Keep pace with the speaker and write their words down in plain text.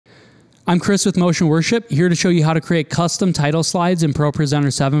I'm Chris with Motion Worship, here to show you how to create custom title slides in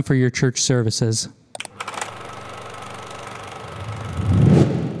ProPresenter 7 for your church services.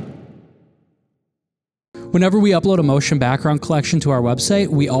 Whenever we upload a motion background collection to our website,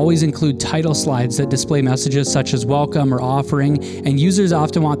 we always include title slides that display messages such as welcome or offering, and users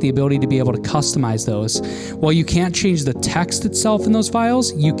often want the ability to be able to customize those. While you can't change the text itself in those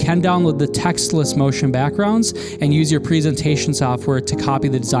files, you can download the textless motion backgrounds and use your presentation software to copy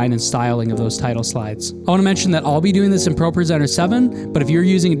the design and styling of those title slides. I want to mention that I'll be doing this in ProPresenter 7, but if you're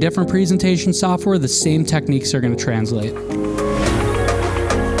using a different presentation software, the same techniques are going to translate.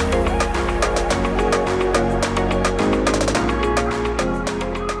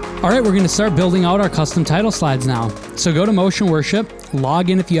 All right, we're going to start building out our custom title slides now. So go to Motion Worship, log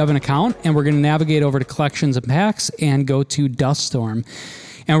in if you have an account, and we're going to navigate over to Collections and Packs and go to Dust Storm.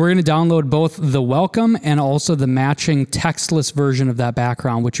 And we're going to download both the welcome and also the matching textless version of that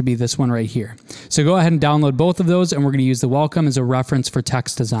background, which would be this one right here. So go ahead and download both of those, and we're going to use the welcome as a reference for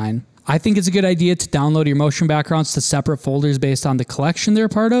text design. I think it's a good idea to download your motion backgrounds to separate folders based on the collection they're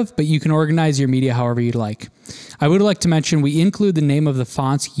part of, but you can organize your media however you'd like. I would like to mention we include the name of the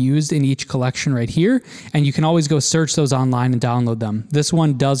fonts used in each collection right here, and you can always go search those online and download them. This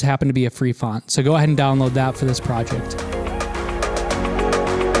one does happen to be a free font, so go ahead and download that for this project.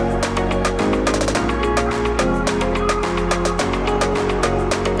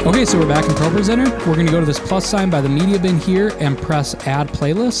 Okay, so we're back in ProPresenter. We're going to go to this plus sign by the media bin here and press Add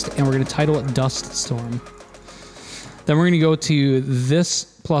Playlist, and we're going to title it Dust Storm. Then we're going to go to this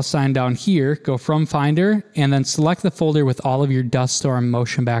plus sign down here, go from Finder, and then select the folder with all of your Dust Storm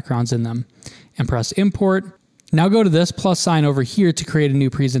motion backgrounds in them, and press Import. Now go to this plus sign over here to create a new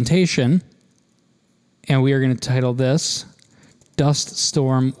presentation, and we are going to title this Dust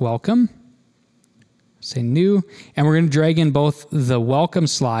Storm Welcome. Say new, and we're going to drag in both the welcome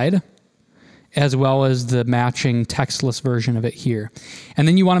slide as well as the matching textless version of it here. And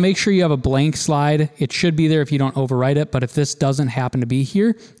then you want to make sure you have a blank slide. It should be there if you don't overwrite it, but if this doesn't happen to be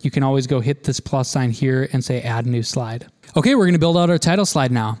here, you can always go hit this plus sign here and say add new slide. Okay, we're going to build out our title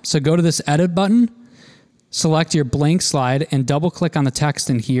slide now. So go to this edit button, select your blank slide, and double click on the text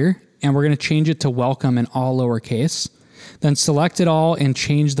in here, and we're going to change it to welcome in all lowercase. Then select it all and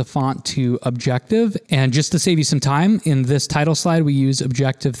change the font to Objective. And just to save you some time, in this title slide, we use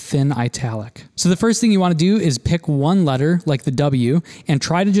Objective Thin Italic. So the first thing you want to do is pick one letter, like the W, and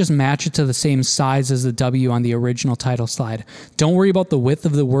try to just match it to the same size as the W on the original title slide. Don't worry about the width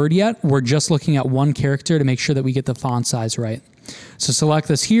of the word yet. We're just looking at one character to make sure that we get the font size right. So select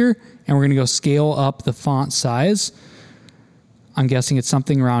this here, and we're going to go scale up the font size. I'm guessing it's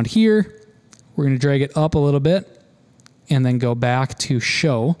something around here. We're going to drag it up a little bit, and then go back to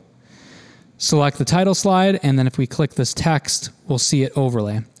Show. Select the title slide, and then if we click this text, we'll see it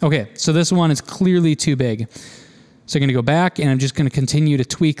overlay. Okay, so this one is clearly too big. So I'm going to go back, and I'm just going to continue to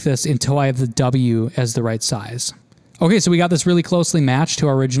tweak this until I have the W as the right size. Okay, so we got this really closely matched to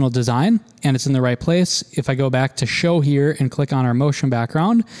our original design, and it's in the right place. If I go back to Show here and click on our motion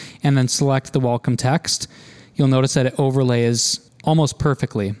background, and then select the welcome text, you'll notice that it overlays almost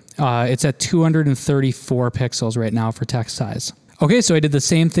perfectly. It's at 234 pixels right now for text size. Okay, so I did the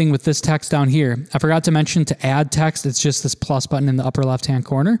same thing with this text down here. I forgot to mention to add text, it's just this plus button in the upper left-hand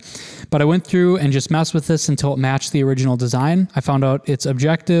corner. But I went through and just messed with this until it matched the original design. I found out it's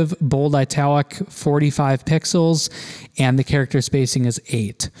Objective, bold italic, 45 pixels, and the character spacing is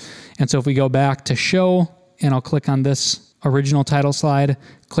 8. And so if we go back to Show, and I'll click on this original title slide,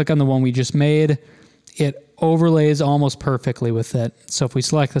 click on the one we just made, it overlays almost perfectly with it. So if we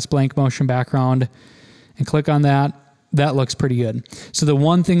select this blank motion background and click on that, that looks pretty good. So the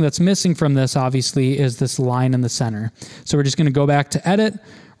one thing that's missing from this, obviously, is this line in the center. So we're just going to go back to Edit.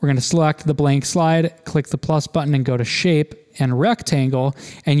 We're going to select the blank slide, click the plus button, and go to Shape and Rectangle.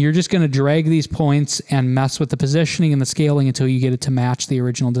 And you're just going to drag these points and mess with the positioning and the scaling until you get it to match the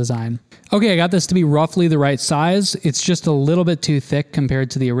original design. Okay, I got this to be roughly the right size. It's just a little bit too thick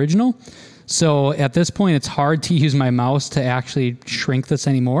compared to the original. So at this point, it's hard to use my mouse to actually shrink this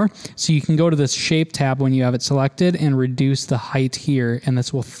anymore. So you can go to this Shape tab when you have it selected and reduce the height here, and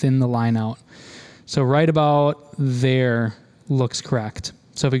this will thin the line out. So right about there looks correct.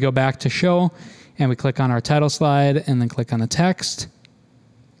 So if we go back to Show, and we click on our title slide, and then click on the text,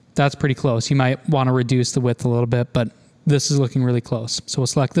 that's pretty close. You might want to reduce the width a little bit, but this is looking really close. So we'll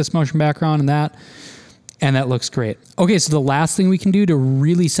select this motion background and that looks great. Okay, so the last thing we can do to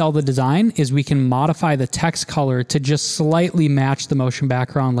really sell the design is we can modify the text color to just slightly match the motion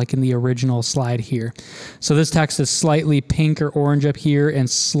background like in the original slide here. So this text is slightly pink or orange up here and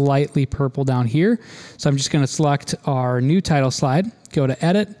slightly purple down here. So I'm just going to select our new title slide, go to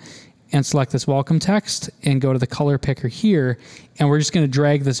Edit, and select this welcome text and go to the color picker here. And we're just going to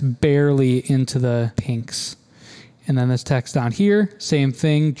drag this barely into the pinks. And then this text down here, same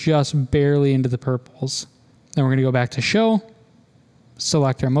thing, just barely into the purples. Then we're going to go back to show,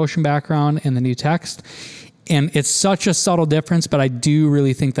 select our motion background and the new text. And it's such a subtle difference, but I do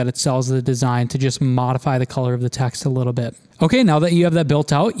really think that it sells the design to just modify the color of the text a little bit. Okay, now that you have that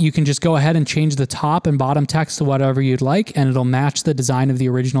built out, you can just go ahead and change the top and bottom text to whatever you'd like, and it'll match the design of the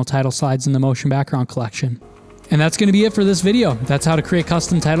original title slides in the motion background collection. And that's going to be it for this video. That's how to create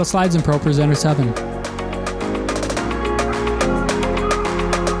custom title slides in ProPresenter 7.